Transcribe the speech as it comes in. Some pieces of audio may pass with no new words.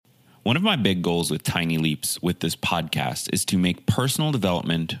One of my big goals with Tiny Leaps with this podcast is to make personal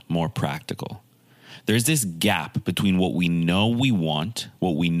development more practical. There's this gap between what we know we want,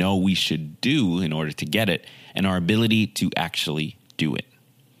 what we know we should do in order to get it, and our ability to actually do it.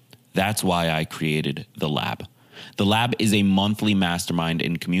 That's why I created The Lab. The Lab is a monthly mastermind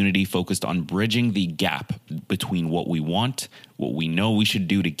and community focused on bridging the gap between what we want, what we know we should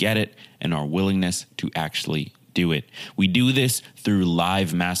do to get it, and our willingness to actually do it. We do this through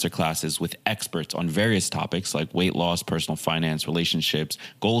live masterclasses with experts on various topics like weight loss, personal finance, relationships,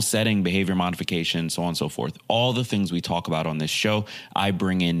 goal setting, behavior modification, so on and so forth. All the things we talk about on this show, I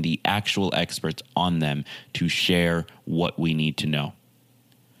bring in the actual experts on them to share what we need to know.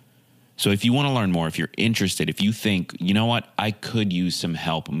 So if you want to learn more, if you're interested, if you think, you know what, I could use some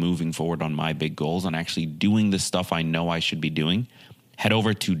help moving forward on my big goals and actually doing the stuff I know I should be doing, head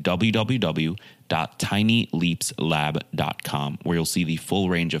over to www.tinyleapslab.com, where you'll see the full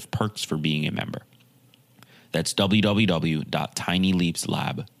range of perks for being a member. That's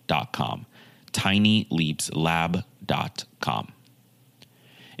www.tinyleapslab.com, tinyleapslab.com.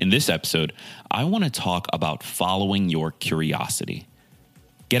 In this episode, I want to talk about following your curiosity.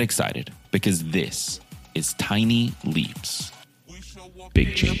 Get excited, because this is Tiny Leaps,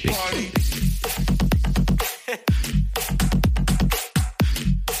 Big Changes.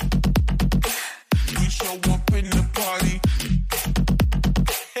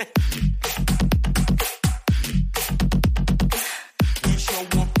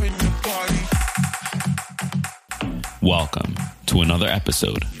 Welcome to another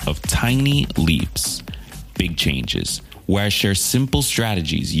episode of Tiny Leaps, Big Changes, where I share simple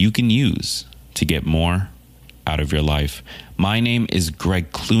strategies you can use to get more out of your life. My name is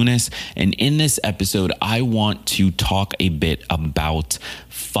Greg Clunis, and in this episode, I want to talk a bit about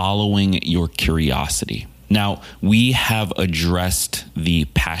following your curiosity. Now, we have addressed the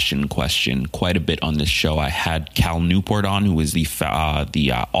passion question quite a bit on this show. I had Cal Newport on, who is the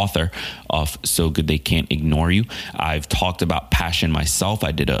author of So Good They Can't Ignore You. I've talked about passion myself.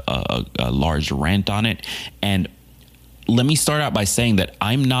 I did a large rant on it. And let me start out by saying that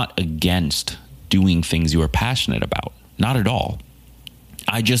I'm not against doing things you are passionate about. Not at all.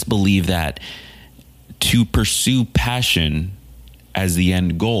 I just believe that to pursue passion as the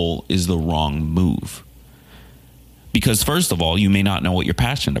end goal is the wrong move. Because first of all, you may not know what you're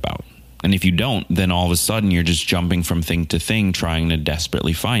passionate about. And if you don't, then all of a sudden you're just jumping from thing to thing, trying to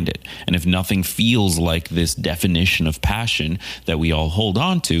desperately find it. And if nothing feels like this definition of passion that we all hold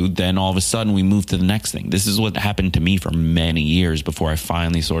on to, then all of a sudden we move to the next thing. This is what happened to me for many years before I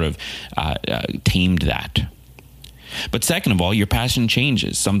finally sort of tamed that. But second of all, your passion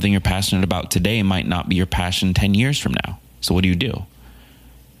changes. Something you're passionate about today might not be your passion 10 years from now. So what do you do?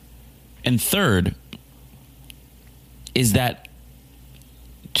 And third is that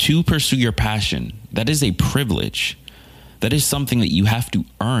to pursue your passion, that is a privilege. That is something that you have to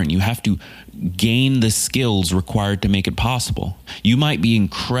earn. You have to gain the skills required to make it possible. You might be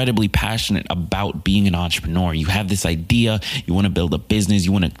incredibly passionate about being an entrepreneur. You have this idea, you want to build a business,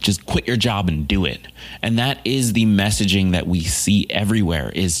 you want to just quit your job and do it. And that is the messaging that we see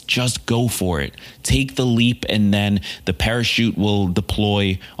everywhere, is just go for it. Take the leap and then the parachute will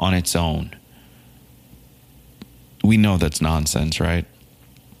deploy on its own. We know that's nonsense, right?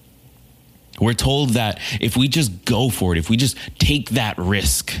 We're told that if we just go for it, if we just take that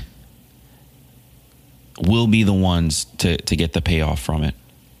risk, we'll be the ones to get the payoff from it.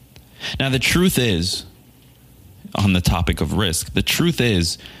 Now, the truth is, on the topic of risk, the truth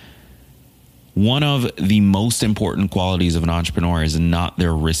is, one of the most important qualities of an entrepreneur is not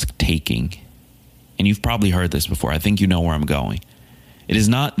their risk taking. And you've probably heard this before. I think you know where I'm going. It is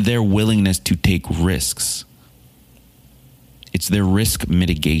not their willingness to take risks. It's their risk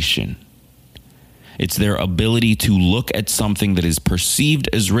mitigation. It's their ability to look at something that is perceived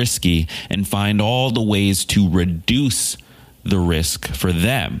as risky and find all the ways to reduce the risk for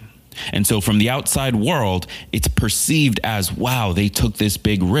them. And so from the outside world, it's perceived as, wow, they took this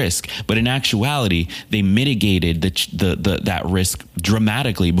big risk. But in actuality, they mitigated that risk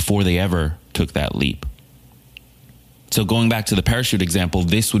dramatically before they ever took that leap. So going back to the parachute example,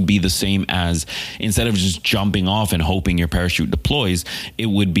 this would be the same as, instead of just jumping off and hoping your parachute deploys, it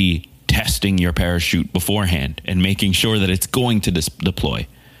would be testing your parachute beforehand and making sure that it's going to deploy.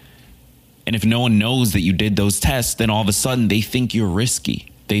 And if no one knows that you did those tests, then all of a sudden they think you're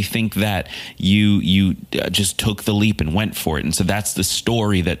risky. They think that you just took the leap and went for it. And so that's the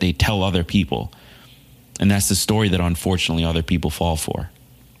story that they tell other people. And that's the story that unfortunately other people fall for.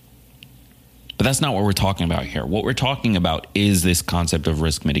 But that's not what we're talking about here. What we're talking about is this concept of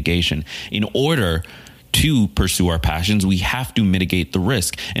risk mitigation. In order to pursue our passions, we have to mitigate the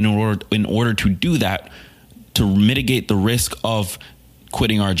risk. And in order to do that, to mitigate the risk of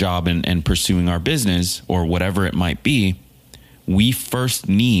quitting our job and pursuing our business or whatever it might be, we first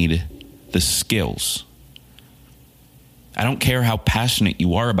need the skills. I don't care how passionate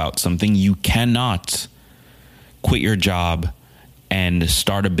you are about something, you cannot quit your job and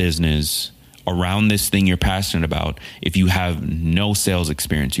start a business around this thing you're passionate about if you have no sales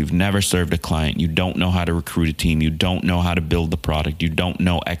experience, you've never served a client, you don't know how to recruit a team, you don't know how to build the product, you don't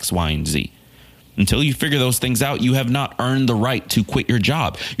know X, Y, and Z. Until you figure those things out, you have not earned the right to quit your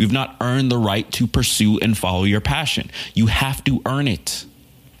job. You've not earned the right to pursue and follow your passion. You have to earn it.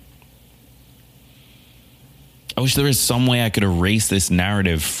 I wish there was some way I could erase this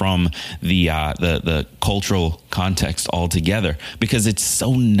narrative from the cultural context altogether, because it's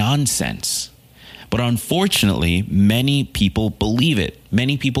so nonsense. But unfortunately, many people believe it.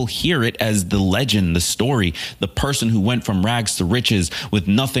 Many people hear it as the legend, the story, the person who went from rags to riches with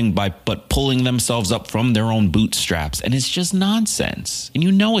nothing but pulling themselves up from their own bootstraps. And it's just nonsense. And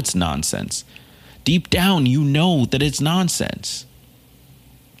you know it's nonsense. Deep down, you know that it's nonsense.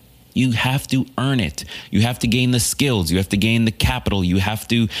 You have to earn it. You have to gain the skills. You have to gain the capital. You have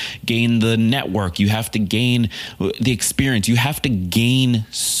to gain the network. You have to gain the experience. You have to gain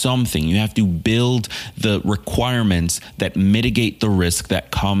something. You have to build the requirements that mitigate the risk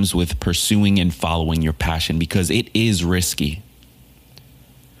that comes with pursuing and following your passion, because it is risky.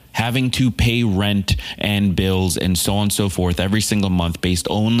 Having to pay rent and bills and so on and so forth every single month based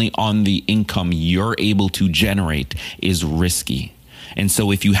only on the income you're able to generate is risky. And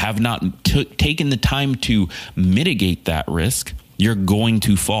so if you have not taken the time to mitigate that risk, you're going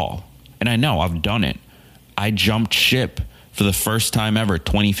to fall. And I know I've done it. I jumped ship for the first time ever,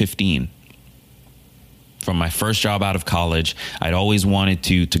 2015. From my first job out of college, I'd always wanted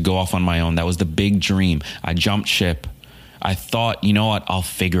to go off on my own. That was the big dream. I jumped ship. I thought, you know what? I'll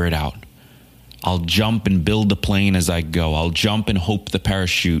figure it out. I'll jump and build the plane as I go. I'll jump and hope the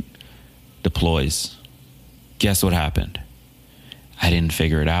parachute deploys. Guess what happened? I didn't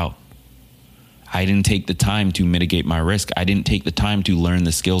figure it out. I didn't take the time to mitigate my risk. I didn't take the time to learn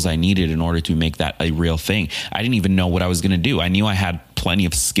the skills I needed in order to make that a real thing. I didn't even know what I was going to do. I knew I had plenty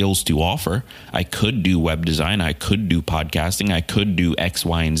of skills to offer. I could do web design. I could do podcasting. I could do X,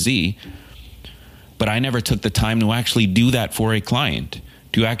 Y, and Z. But I never took the time to actually do that for a client,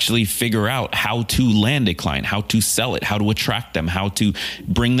 to actually figure out how to land a client, how to sell it, how to attract them, how to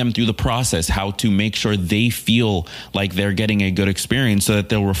bring them through the process, how to make sure they feel like they're getting a good experience so that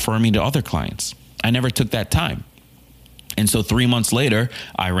they'll refer me to other clients. I never took that time. And so 3 months later,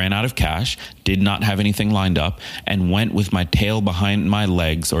 I ran out of cash, did not have anything lined up, and went with my tail behind my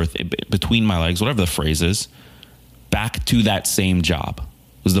legs, or between my legs, whatever the phrase is, back to that same job.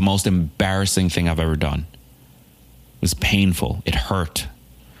 It was the most embarrassing thing I've ever done. It was painful. It hurt.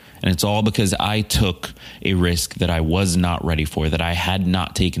 And it's all because I took a risk that I was not ready for, that I had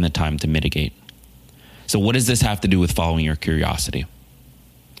not taken the time to mitigate. So what does this have to do with following your curiosity?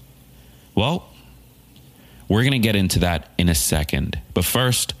 Well, we're going to get into that in a second. But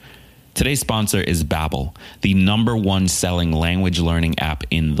first, today's sponsor is Babbel, the #1 selling language learning app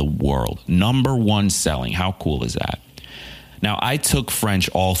in the world. #1 selling. How cool is that? Now, I took French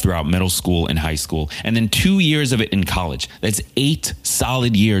all throughout middle school and high school, and then 2 years of it in college. That's 8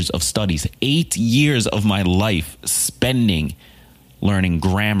 solid years of studies, 8 years of my life spending learning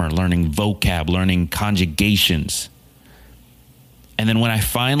grammar, learning vocab, learning conjugations. And then when I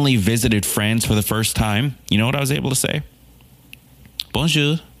finally visited France for the first time, you know what I was able to say?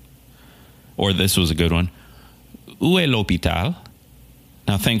 Bonjour. Or this was a good one. Où est l'hôpital?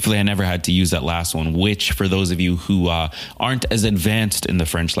 Now, thankfully, I never had to use that last one, which for those of you who aren't as advanced in the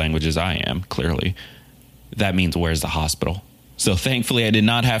French language as I am, clearly, that means where's the hospital? So thankfully, I did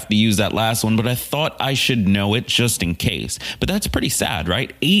not have to use that last one, but I thought I should know it just in case. But that's pretty sad,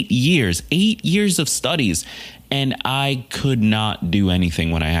 right? 8 years of studies, and I could not do anything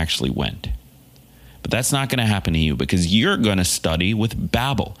when I actually went. But that's not going to happen to you, because you're going to study with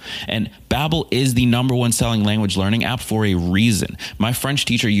Babbel. And Babbel is the #1 selling language learning app for a reason. My French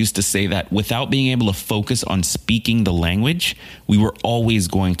teacher used to say that without being able to focus on speaking the language, we were always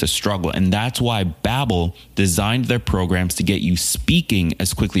going to struggle. And that's why Babbel designed their programs to get you speaking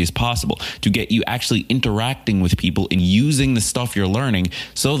as quickly as possible, to get you actually interacting with people and using the stuff you're learning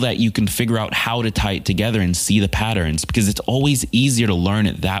so that you can figure out how to tie it together and see the patterns, because it's always easier to learn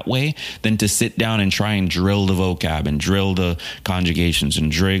it that way than to sit down and try and drill the vocab and drill the conjugations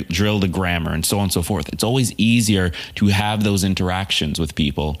and drill the grammar and so on and so forth. It's always easier to have those interactions with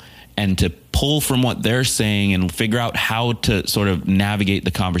people and to pull from what they're saying and figure out how to sort of navigate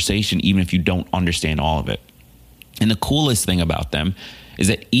the conversation, even if you don't understand all of it. And the coolest thing about them is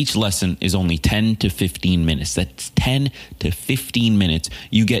that each lesson is only 10 to 15 minutes. That's 10 to 15 minutes.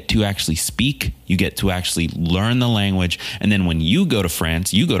 You get to actually speak. You get to actually learn the language. And then when you go to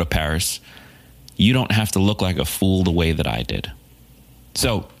France, you go to Paris, you don't have to look like a fool the way that I did.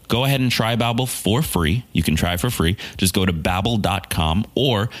 So go ahead and try Babbel for free. You can try it for free. Just go to babbel.com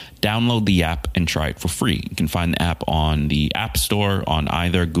or download the app and try it for free. You can find the app on the App Store on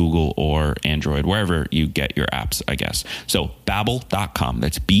either Google or Android, wherever you get your apps, I guess. So babbel.com.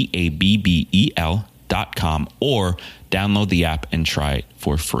 That's BABBEL.com, or download the app and try it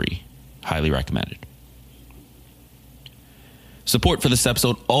for free. Highly recommended. Support for this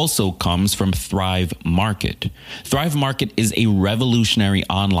episode also comes from Thrive Market. Thrive Market is a revolutionary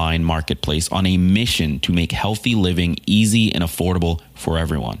online marketplace on a mission to make healthy living easy and affordable for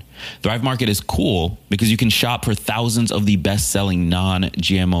everyone. Thrive Market is cool because you can shop for thousands of the best-selling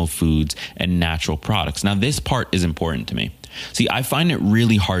non-GMO foods and natural products. Now, this part is important to me. See, I find it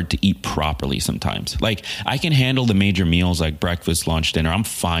really hard to eat properly sometimes. Like, I can handle the major meals like breakfast, lunch, dinner. I'm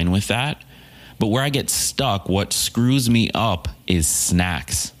fine with that. But where I get stuck, what screws me up is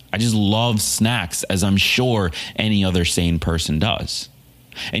snacks. I just love snacks, as I'm sure any other sane person does.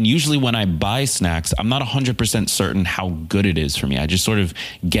 And usually when I buy snacks, I'm not 100% certain how good it is for me. I just sort of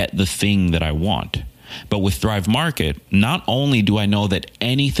get the thing that I want. But with Thrive Market, not only do I know that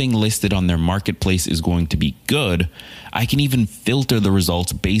anything listed on their marketplace is going to be good, I can even filter the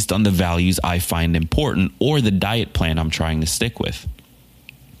results based on the values I find important or the diet plan I'm trying to stick with.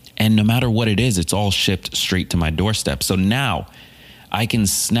 And no matter what it is, it's all shipped straight to my doorstep. So now I can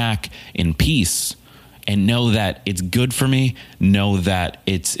snack in peace and know that it's good for me, know that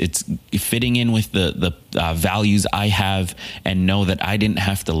it's fitting in with the values I have, and know that I didn't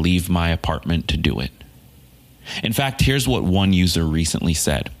have to leave my apartment to do it. In fact, here's what one user recently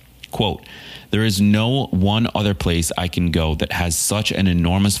said, quote, "There is no one other place I can go that has such an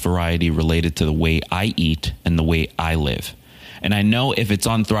enormous variety related to the way I eat and the way I live. And I know if it's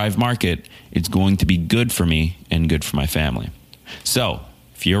on Thrive Market, it's going to be good for me and good for my family." So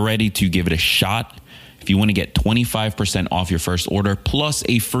if you're ready to give it a shot, if you want to get 25% off your first order plus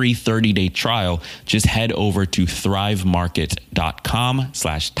a free 30-day trial, just head over to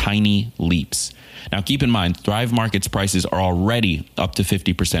thrivemarket.com/tinyleaps. Now, keep in mind, Thrive Market's prices are already up to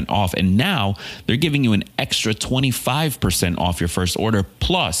 50% off. And now they're giving you an extra 25% off your first order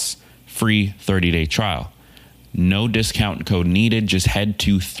plus free 30-day trial. No discount code needed. Just head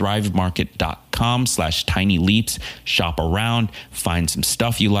to thrivemarket.com/tinyleaps, shop around, find some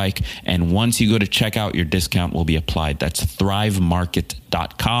stuff you like, and once you go to checkout, your discount will be applied. That's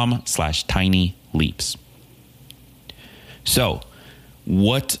thrivemarket.com/tinyleaps. So,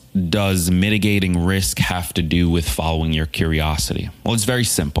 what does mitigating risk have to do with following your curiosity? Well, it's very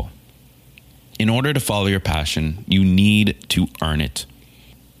simple. In order to follow your passion, you need to earn it.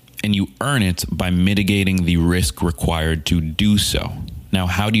 And you earn it by mitigating the risk required to do so. Now,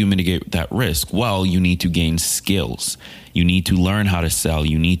 how do you mitigate that risk? Well, you need to gain skills. You need to learn how to sell.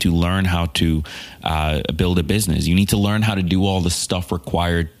 You need to learn how to build a business. You need to learn how to do all the stuff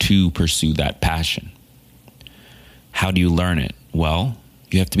required to pursue that passion. How do you learn it? Well,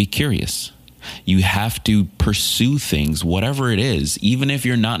 you have to be curious. You have to pursue things, whatever it is, even if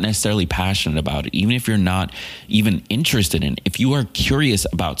you're not necessarily passionate about it, even if you're not even interested in it. If you are curious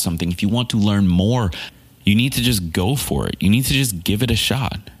about something, if you want to learn more, you need to just go for it. You need to just give it a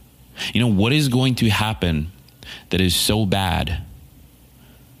shot. You know, what is going to happen that is so bad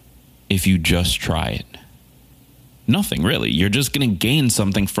if you just try it? Nothing, really. You're just going to gain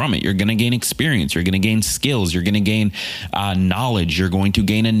something from it. You're going to gain experience. You're going to gain skills. You're going to gain knowledge. You're going to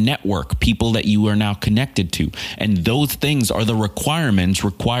gain a network, people that you are now connected to. And those things are the requirements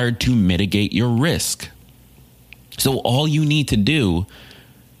required to mitigate your risk. So all you need to do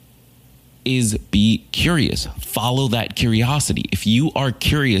is be curious. Follow that curiosity. If you are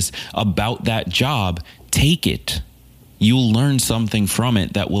curious about that job, take it. You'll learn something from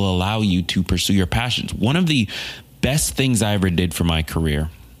it that will allow you to pursue your passions. One of the best things I ever did for my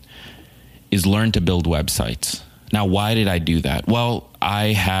career is learn to build websites. Now, why did I do that? Well, I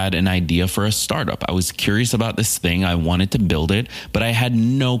had an idea for a startup. I was curious about this thing. I wanted to build it, but I had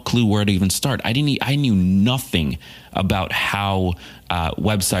no clue where to even start. I knew nothing about how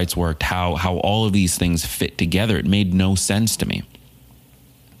websites worked, how all of these things fit together. It made no sense to me.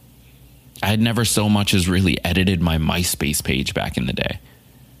 I had never so much as really edited my MySpace page back in the day.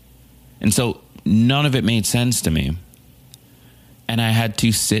 And so none of it made sense to me. And I had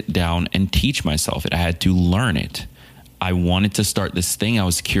to sit down and teach myself it. I had to learn it. I wanted to start this thing. I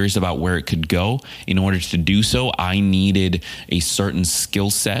was curious about where it could go. In order to do so, I needed a certain skill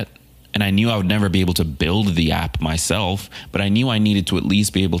set. And I knew I would never be able to build the app myself, but I knew I needed to at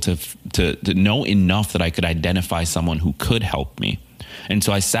least be able to know enough that I could identify someone who could help me. And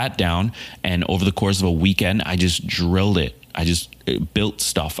so I sat down, and over the course of a weekend, I just drilled it. I just built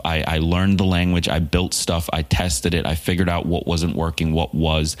stuff. I learned the language. I built stuff. I tested it. I figured out what wasn't working, what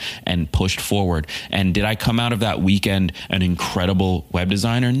was, and pushed forward. And did I come out of that weekend an incredible web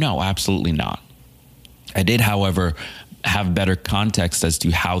designer? No, absolutely not. I did, however, have better context as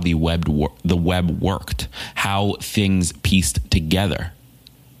to how the web worked, how things pieced together.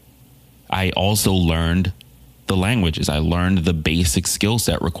 I also learned the languages. I learned the basic skill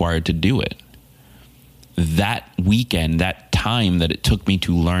set required to do it. That weekend, that time that it took me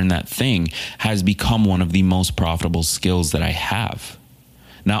to learn that thing has become one of the most profitable skills that I have.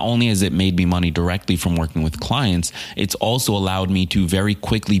 Not only has it made me money directly from working with clients, it's also allowed me to very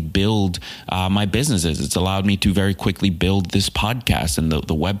quickly build my businesses. It's allowed me to very quickly build this podcast and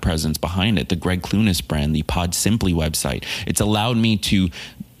the web presence behind it, the Greg Clunis brand, the Pod Simply website. It's allowed me to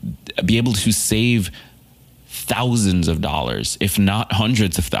be able to save thousands of dollars, if not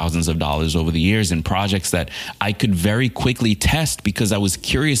hundreds of thousands of dollars over the years in projects that I could very quickly test because I was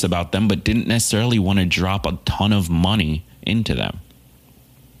curious about them, but didn't necessarily want to drop a ton of money into them.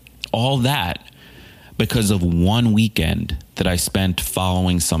 All that because of one weekend that I spent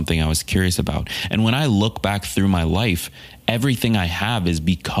following something I was curious about. And when I look back through my life, everything I have is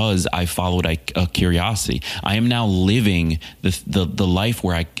because I followed a curiosity. I am now living the life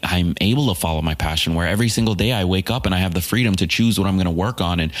where I'm able to follow my passion, where every single day I wake up and I have the freedom to choose what I'm going to work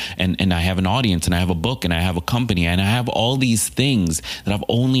on. And I have an audience, and I have a book, and I have a company, and I have all these things that I've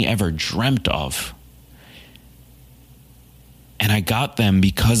only ever dreamt of. And I got them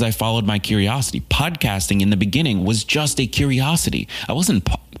because I followed my curiosity. Podcasting in the beginning was just a curiosity. I wasn't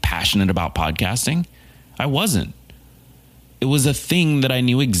passionate about podcasting. I wasn't. It was a thing that I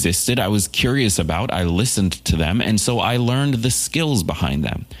knew existed. I was curious about. I listened to them. And so I learned the skills behind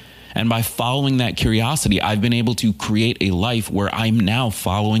them. And by following that curiosity, I've been able to create a life where I'm now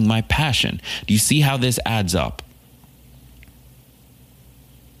following my passion. Do you see how this adds up?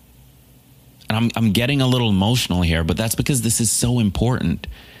 And I'm getting a little emotional here, but that's because this is so important.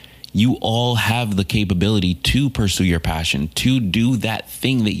 You all have the capability to pursue your passion, to do that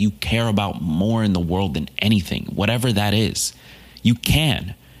thing that you care about more in the world than anything, whatever that is. You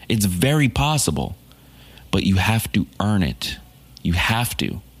can. It's very possible, but you have to earn it. You have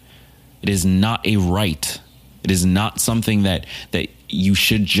to. It is not a right. It is not something that you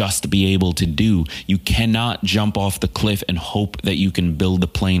should just be able to do. You cannot jump off the cliff and hope that you can build the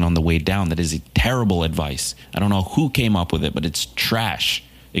plane on the way down. That is a terrible advice. I don't know who came up with it, but it's trash.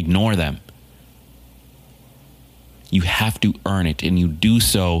 Ignore them. You have to earn it, and you do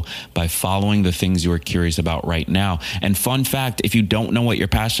so by following the things you are curious about right now. And fun fact, if you don't know what you're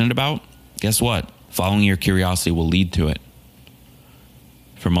passionate about, guess what? Following your curiosity will lead to it.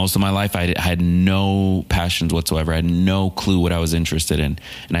 For most of my life, I had no passions whatsoever. I had no clue what I was interested in.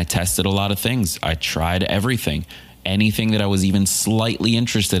 And I tested a lot of things. I tried everything. Anything that I was even slightly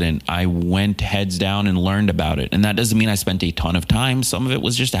interested in, I went heads down and learned about it. And that doesn't mean I spent a ton of time. Some of it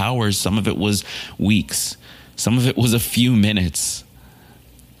was just hours. Some of it was weeks. Some of it was a few minutes.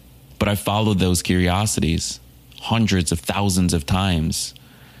 But I followed those curiosities hundreds of thousands of times.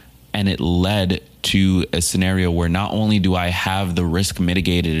 And it led to a scenario where not only do I have the risk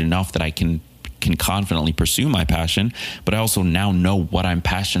mitigated enough that I can confidently pursue my passion, but I also now know what I'm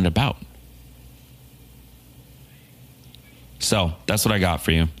passionate about. So that's what I got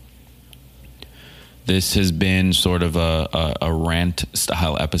for you. This has been sort of a rant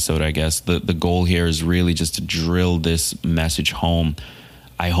style episode, I guess. The goal here is really just to drill this message home.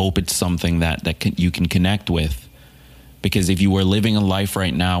 I hope it's something that you can connect with. Because if you are living a life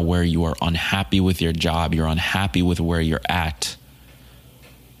right now where you are unhappy with your job, you're unhappy with where you're at,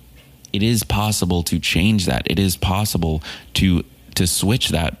 it is possible to change that. It is possible to switch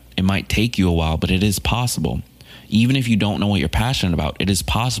that. It might take you a while, but it is possible. Even if you don't know what you're passionate about, it is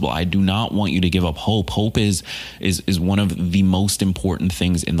possible. I do not want you to give up hope. Hope is one of the most important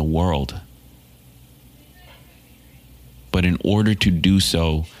things in the world. But in order to do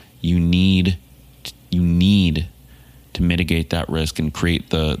so, you need to mitigate that risk and create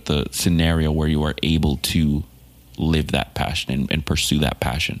the scenario where you are able to live that passion and pursue that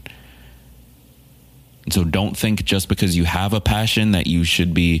passion. And so don't think just because you have a passion that you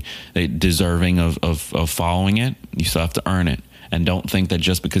should be deserving of following it. You still have to earn it. And don't think that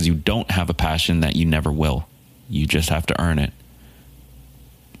just because you don't have a passion that you never will. You just have to earn it.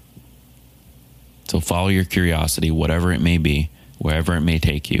 So follow your curiosity, whatever it may be, wherever it may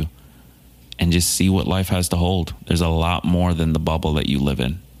take you, and just see what life has to hold. There's a lot more than the bubble that you live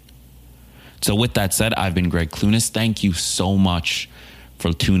in. So with that said, I've been Greg Clunis. Thank you so much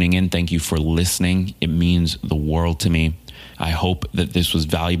for tuning in. Thank you for listening. It means the world to me. I hope that this was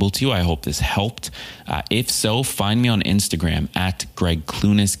valuable to you. I hope this helped. If so, find me on Instagram at Greg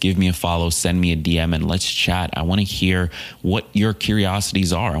Clunis. Give me a follow, send me a DM, and let's chat. I want to hear what your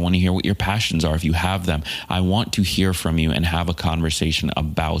curiosities are. I want to hear what your passions are if you have them. I want to hear from you and have a conversation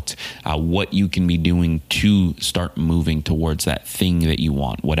about what you can be doing to start moving towards that thing that you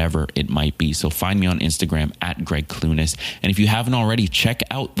want, whatever it might be. So find me on Instagram at Greg Clunis. And if you haven't already, check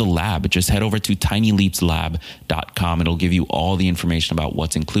out the lab. Just head over to tinyleapslab.com. It'll give you all the information about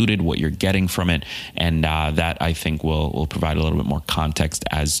what's included, what you're getting from it, and that I think will provide a little bit more context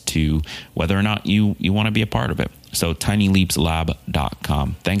as to whether or not you want to be a part of it. So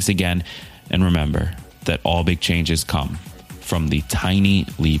tinyleapslab.com. Thanks again, and remember that all big changes come from the tiny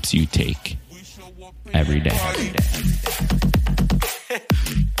leaps you take every day.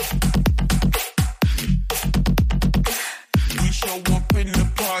 We show up in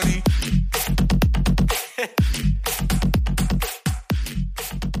the party.